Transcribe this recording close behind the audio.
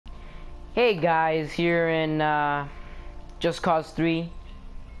Hey guys, here in Just Cause 3,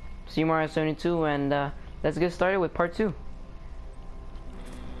 CMR72, and let's get started with part 2.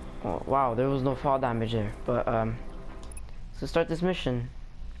 Oh, wow, there was no fall damage there, but let's start this mission.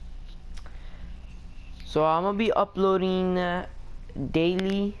 So I'm gonna be uploading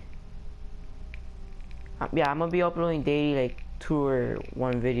daily. Yeah, I'm gonna be uploading daily, like 2 or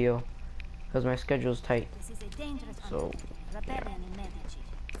 1 video, because my schedule's tight. This is a dangerous So, rebellion in Medici.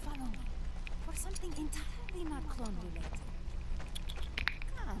 Follow me. For something entirely not clone related.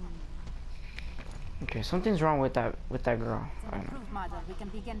 Come. okay, something's wrong with that girl. It's an approved model. We can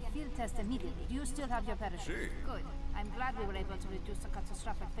begin field test immediately. Do you still have your parachute? Good. I'm glad we were able to reduce the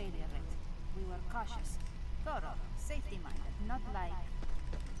catastrophic failure rate. We were cautious, thorough, safety-minded, not like...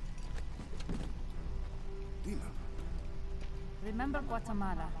 Dima. Remember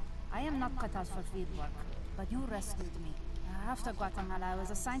Guatemala? I am not cut out for field work, but you rescued me. After Guatemala, I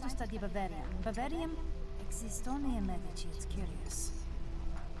was assigned to study Bavarian. Bavarium exists only in Medici. It's curious.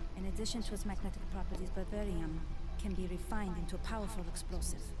 In addition to its magnetic properties, Bavarium can be refined into a powerful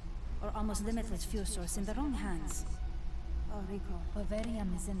explosive, or almost limitless fuel source in the wrong hands. Oh, Rico,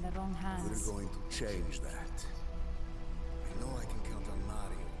 Bavarium is in the wrong hands. We're going to change that. I know I can count on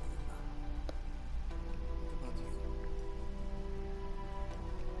Mario, Dima. What about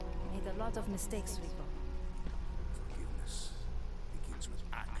you? Made a lot of mistakes, Rico. Forgiveness begins with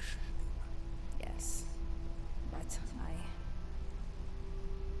action, Dima. Yes, but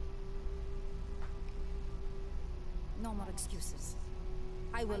no more excuses.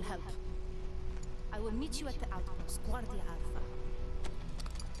 I will help. I will meet you at the outpost, Guardia Alpha.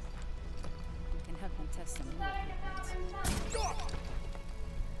 You can help them test some new equipment.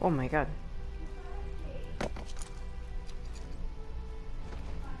 Oh my god.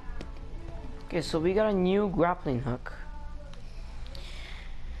 Okay, so we got a new grappling hook.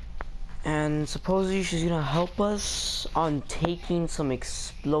 And supposedly she's gonna help us on taking some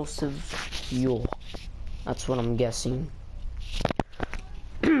explosive fuel. That's what I'm guessing.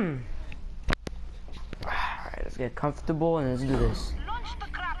 Alright, let's get comfortable and let's do this. Launch the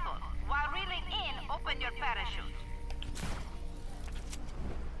grapple. While reeling in, open your parachute.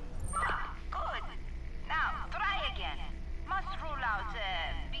 Ah, good. Now, try again. Must rule out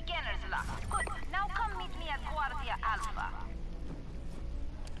beginner's luck. Good. Now come meet me at Guardia Alpha.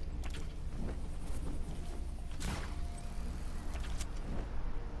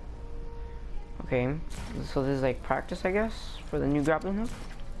 Okay, so this is like practice, I guess, for the new grappling hook.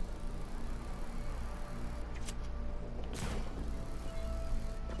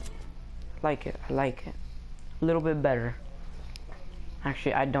 I like it. A little bit better.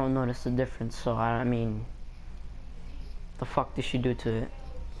 Actually, I don't notice the difference, so I mean, the fuck did she do to it?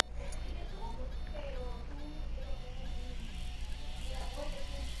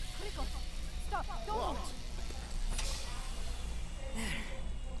 Rico, stop! Don't! There.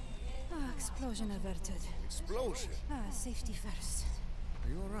 Ah, explosion averted. Explosion? Safety first. Are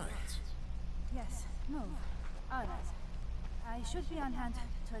you alright? Yes, move. All right. I should be on hand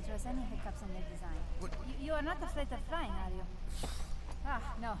to address any hiccups in the design. What? You are not afraid of flying, are you? Ah,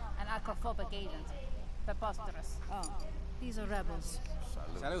 no, an acrophobic agent. Preposterous. Oh, these are rebels.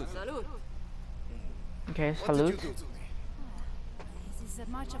 Salud. Salud. Okay, What salute. did you do to me? This is a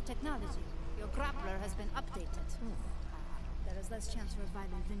march of technology. Your grappler has been updated. There is less chance for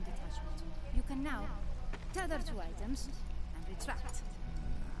violent limb detachment. You can now tether to items and retract.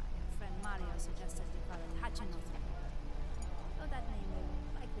 Your friend Mario suggested we call it Hachinoto. Though that name will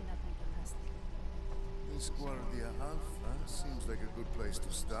likely not make it past. This Guardia Alpha seems like a good place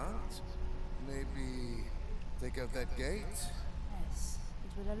to start. Maybe take out that gate? Yes,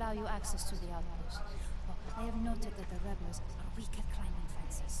 it will allow you access to the outpost. Oh, I have noted that the rebels are weak at climbing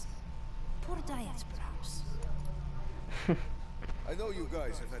fences. Poor diet, perhaps. I know you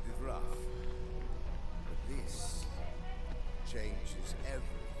guys have had it rough, but this changes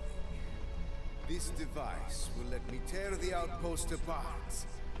everything. This device will let me tear the outpost apart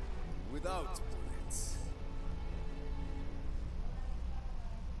without bullets.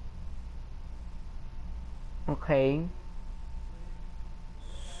 Okay.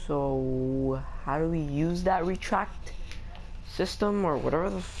 So how do we use that retract system or whatever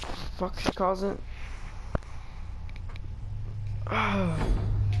the fuck she calls it?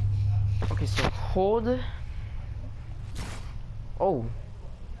 Okay, so hold. Oh.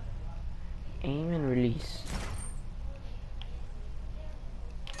 Aim and release.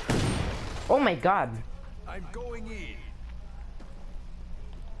 Oh my god. I'm going in.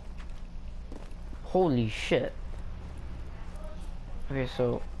 Holy shit. Okay,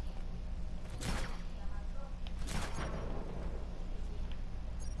 so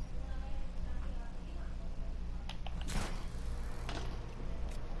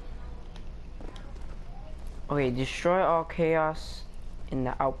Okay, destroy all chaos in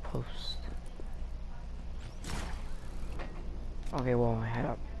the outpost. Okay, well, head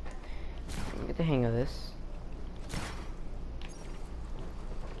up. Get the hang of this.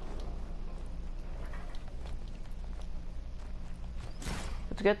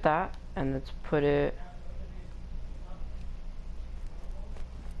 Let's get that, and let's put it,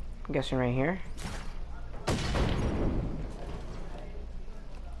 I'm guessing right here.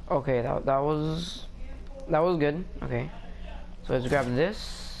 Okay, that was good. Okay, so let's grab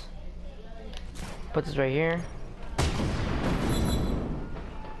this, put this right here.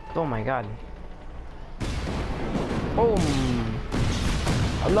 Oh my god. Boom.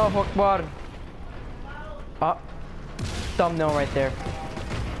 Allahu Akbar. Ah, thumbnail right there.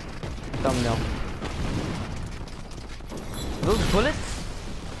 Thumbnail. Those bullets?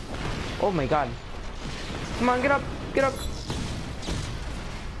 Oh my god. Come on, get up, get up.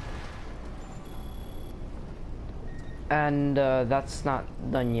 And that's not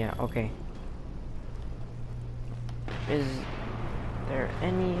done yet. Okay. Is there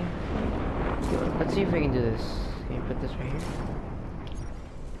any? Let's see if we can do this. Can you put this right here?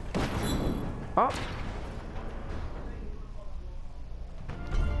 Oh.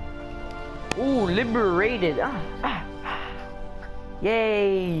 Ooh, liberated.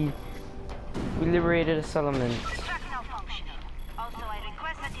 Yay! We liberated a settlement. Track now functional. Also, I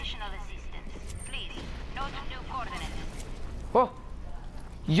request additional assistance. Please, note new coordinates. Oh!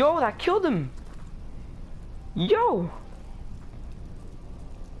 Yo, that killed him! Yo!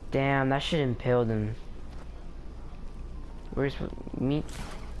 Damn, that shit impaled him. Where's meat?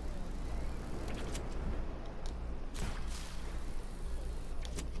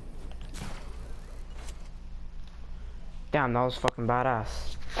 Damn, that was fucking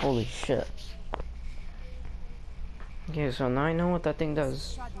badass. Holy shit. Okay, so now I know what that thing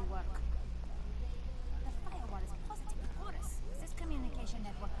does. Shoddy work. The firewall is positively porous. Is this communication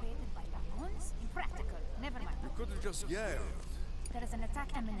network created by baboons? Impractical. Never mind. You could have just yelled. There is an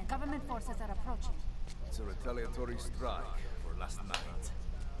attack imminent. Government forces are approaching. It's a retaliatory strike for last night.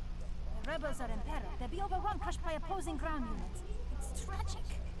 The rebels are in peril. They'll be overrun, crushed by opposing ground units. It's tragic.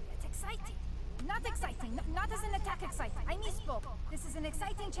 It's exciting. Not exciting. Not as an attack exciting. I misspoke. This is an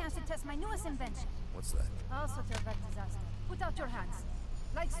exciting chance to test my newest invention. What's that? Also to avert disaster. Put out your hands.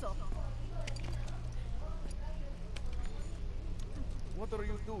 Like so. What are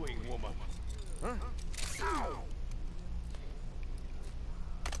you doing, woman? Huh? Ow!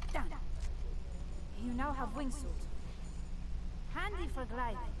 Down. You now have wingsuit. Handy for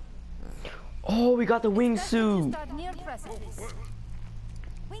gliding. Oh, we got the Best if you wingsuit! start near precipice.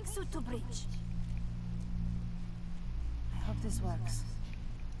 Wingsuit to breach. I hope this works.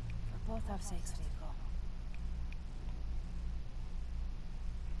 For both our sakes, Rico.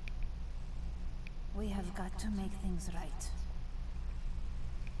 We have got to make things right.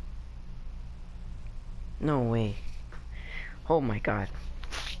 No way. Oh my god.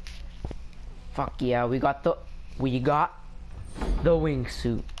 Fuck yeah, we got the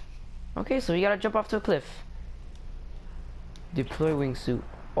wingsuit. Okay, so we gotta jump off to a cliff. Deploy wingsuit.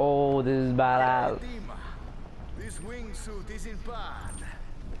 Oh, this is badass. This wingsuit isn't bad.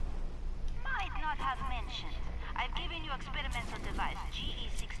 Might not have mentioned. I've given you experimental device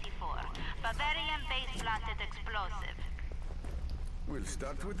GE-64, Bavarian-based planted explosive. We'll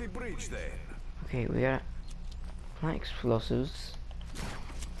start with the bridge then. Okay, we got plant explosives.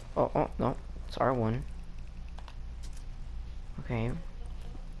 Oh no, it's R1. Okay.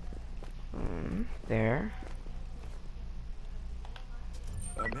 There.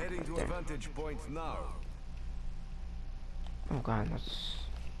 I'm heading to a vantage point now. Oh god, that's.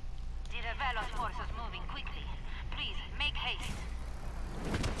 The Revelos force is moving quickly. Please, make haste.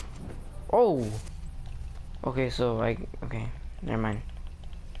 Oh! Okay, so okay, never mind.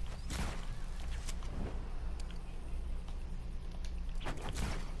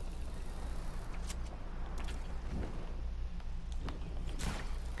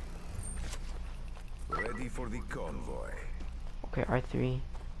 Ready for the convoy. Okay, R3.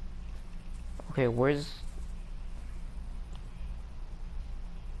 Okay, where's...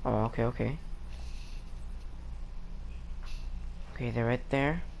 Oh, okay. Okay, they're right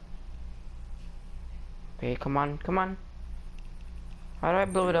there. Okay, come on. How do I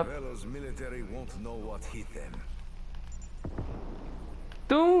blow it up? Velo's military won't know what hit them.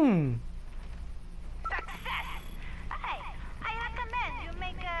 Doom! Success! Hey, I recommend you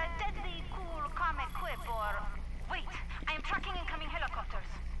make a deadly cool comic quip or... Wait, I am tracking incoming helicopters.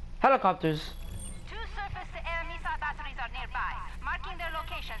 Helicopters. 2 surface-to-air missile batteries are nearby. Marking their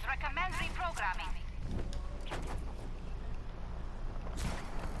locations. Recommend reprogramming.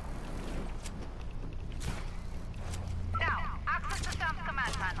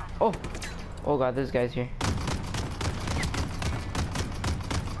 Oh! Oh god, this guy's here.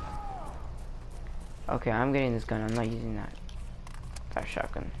 Okay, I'm getting this gun. I'm not using that. That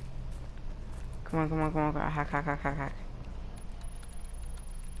shotgun. Come on, come on, come on. Hack, hack, hack, hack, hack.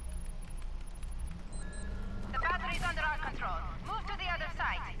 The battery's under our control. Move to the other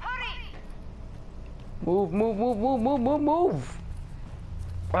side. Hurry! Move, move, move, move, move, move, move!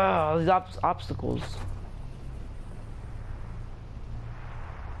 Ah, these obstacles.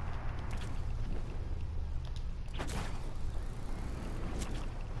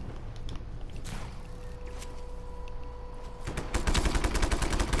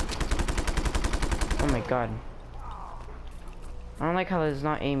 Oh my god. I don't like how there's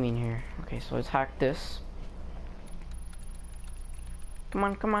not aiming here. Okay, so let's hack this. Come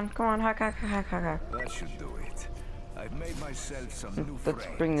on, come on, come on, hack, hack, hack, hack, hack. That should do it. I've made myself some new Let's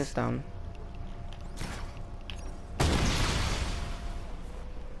friends. bring this down.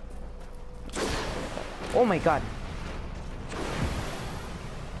 Oh my god.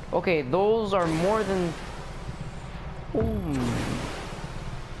 Okay, those are more than... Ooh.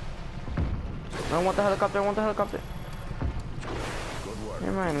 I want the helicopter, I want the helicopter. Good work.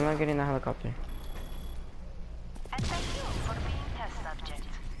 Never mind, I'm not getting the helicopter. And thank you for being test subject.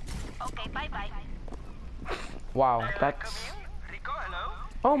 Okay, bye-bye. Wow, that's... Rico, hello?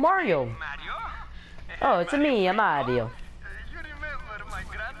 Oh, Mario! Mario? Oh, it's me, Mario. You remember my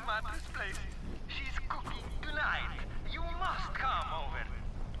grandmother's place? She's cooking tonight. You must come over.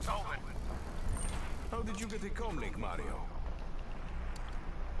 Over. How did you get a comlink, Mario?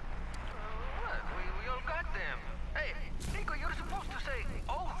 What? We all got them. Hey, Rico, you're supposed to say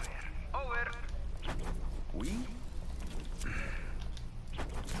over. Over. We?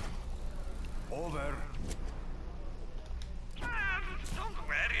 Over. Don't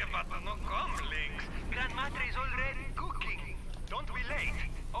worry about the no comlinks. Grandmother is already cooking. Don't be late.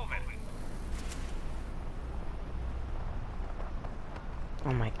 Over.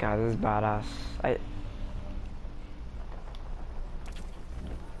 Oh my god, this is badass.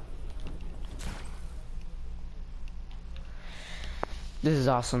 This is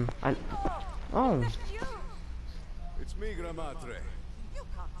awesome. Oh. It's me, Gramatre. You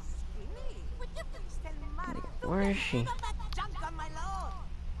can't see me. Would you please tell Mario to Where is she? get rid of that junk on my lawn?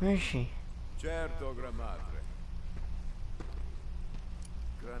 Where is she? Certo, Gramatre.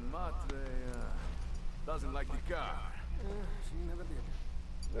 Gramatre doesn't like the car. She never did.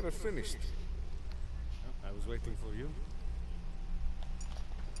 Never finished. I was waiting for you.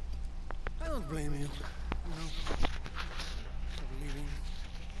 I don't blame you. You know, for leaving.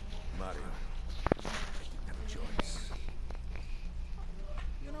 Mario, you have a choice.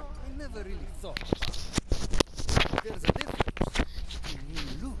 You know, I never really thought about it. There's a difference when you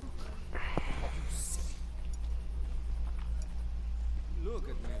look and you see. Look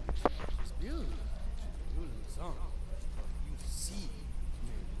at Medici. She's beautiful. She's a beautiful song. You see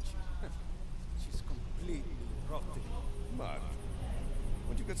Medici. She's completely rotten. Mario,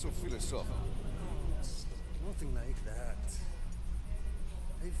 why'd you get so philosophical? It's nothing like that.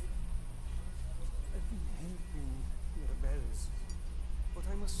 I've been helping the rebels, but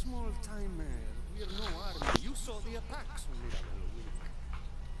I'm a small timer. We're no army. You saw the attacks on Mirabel a week.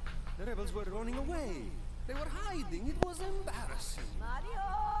 The rebels were running away. They were hiding. It was embarrassing. Mario,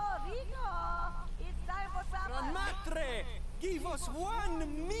 Rico, it's time for some. Matre, give us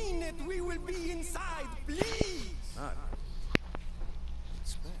 1 minute. We will be inside, please. Mario,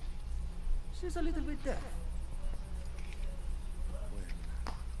 respect. She's a little bit deaf.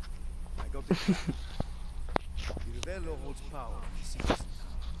 I got the plan. The Rivello holds power in the cities and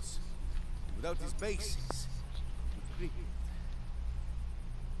towns. Without his bases, we creep it.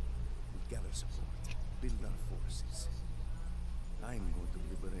 We gather support, build our forces. I'm going to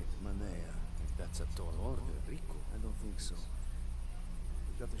liberate Manea. If that's a tall order, Rico. I don't think so.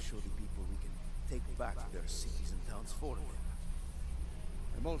 We've got to show the people we can take back their cities and towns for them.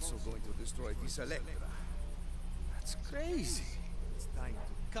 I'm also going to destroy this Electra. That's crazy. It's time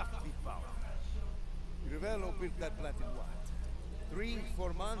to cut the power. Rivello built that plant in what?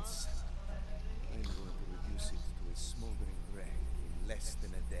 3-4 months? I'm going to reduce it to a smoldering wreck in less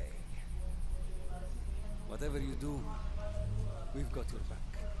than a day. Whatever you do, we've got your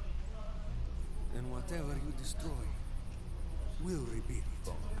back. And whatever you destroy, we'll rebuild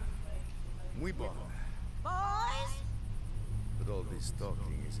it. Muy bon. Boys, But all this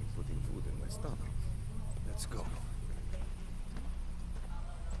talking isn't putting food in my stomach. Let's go.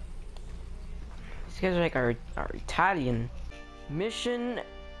 These guys are like our Italian. Mission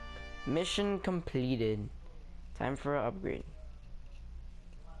completed. Time for an upgrade.